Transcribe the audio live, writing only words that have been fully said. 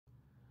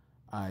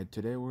Alright,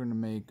 today we're gonna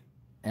make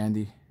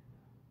Andy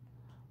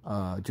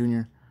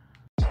Jr.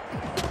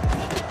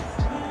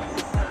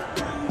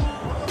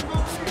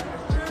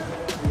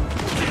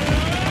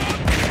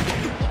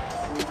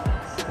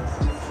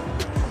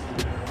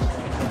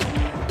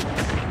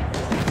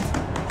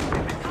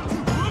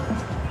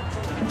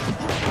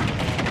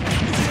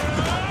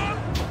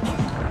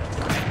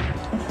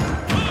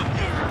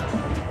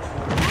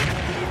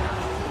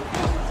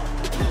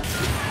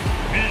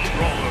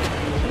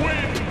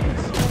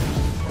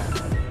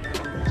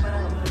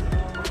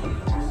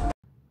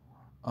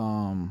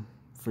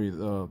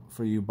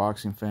 For you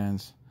boxing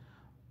fans,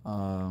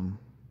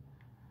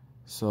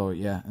 so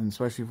yeah, and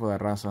especially for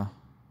that raza.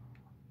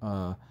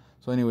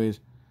 So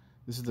anyways,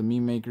 this is the meat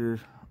maker.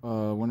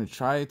 Want to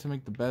try to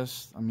make the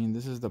best. I mean,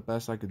 this is the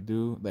best I could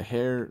do. The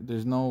hair,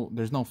 there's no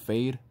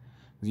fade.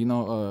 You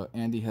know,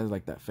 Andy has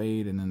like that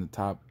fade, and then the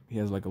top he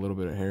has like a little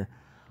bit of hair.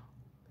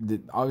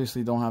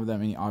 Obviously don't have that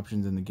many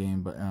options in the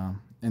game, but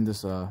in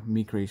this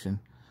meat creation.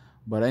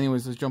 But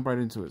anyways, let's jump right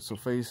into it. So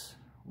face,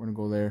 we're gonna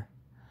go there.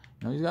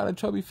 You know, he's got a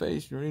chubby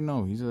face. You already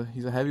know he's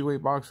a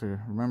heavyweight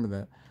boxer. Remember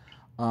that.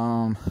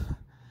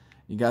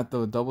 You got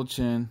the double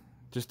chin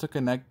just to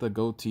connect the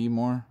goatee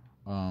more.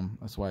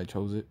 That's why I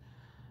chose it.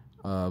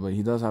 But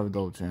he does have a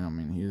double chin. I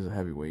mean, he is a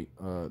heavyweight.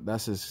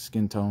 That's his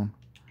skin tone.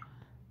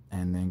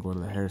 And then go to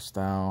the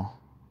hairstyle.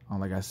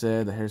 Like I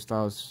said, the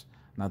hairstyle is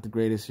not the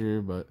greatest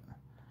here, but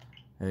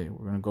hey,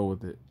 we're gonna go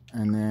with it.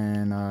 And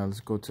then let's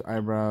go to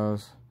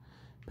eyebrows.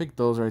 Pick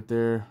those right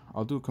there.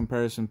 I'll do a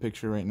comparison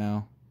picture right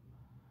now.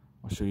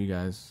 I'll show you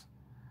guys.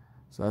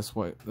 So that's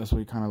what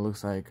he kind of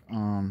looks like.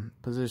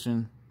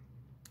 Position.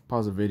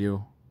 Pause the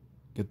video.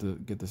 Get the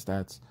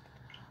stats.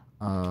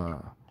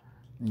 And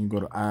you go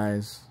to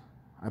eyes.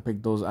 I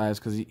picked those eyes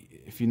because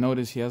if you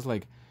notice, he has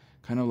like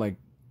kind of like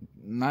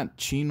not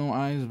chino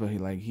eyes, but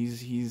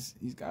he's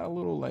got a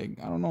little like,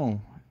 I don't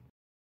know.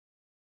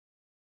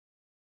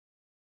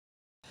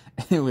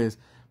 Anyways,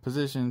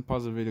 position.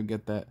 Pause the video.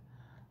 Get that.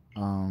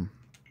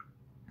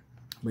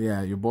 But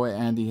yeah, your boy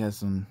Andy has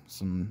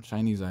some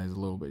Chinese eyes a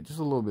little bit, just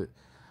a little bit.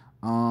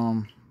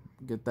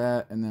 Get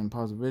that, and then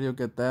pause the video.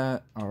 Get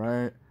that. All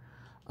right.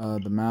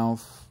 The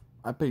mouth,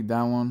 I picked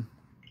that one.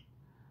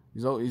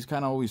 He's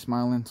kind of always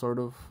smiling, sort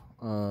of.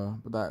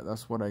 But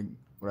that's what I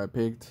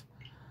picked.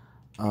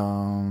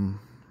 Then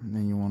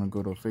you want to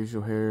go to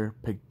facial hair.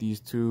 Pick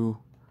these two.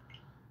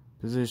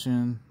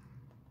 Position,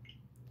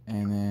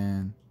 and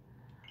then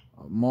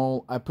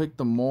mole. I picked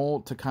the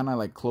mole to kind of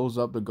like close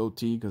up the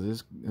goatee because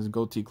his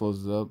goatee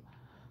closes up.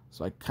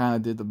 So I kind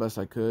of did the best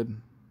I could.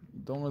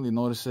 Don't really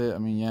notice it. I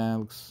mean, yeah, it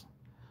looks,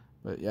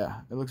 but yeah,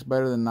 it looks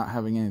better than not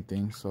having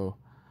anything. So,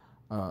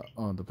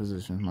 oh, the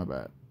position, my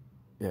bad.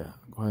 Yeah,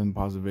 go ahead and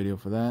pause the video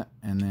for that.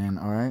 And then,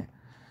 all right.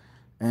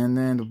 And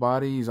then the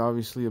body is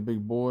obviously a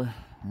big boy.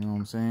 You know what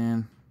I'm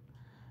saying?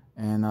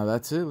 And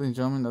that's it, ladies and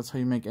gentlemen. That's how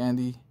you make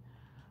Andy.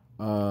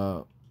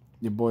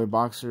 Your boy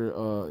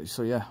boxer.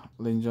 So yeah,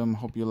 ladies and gentlemen,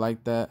 hope you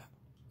like that.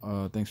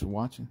 Thanks for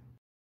watching.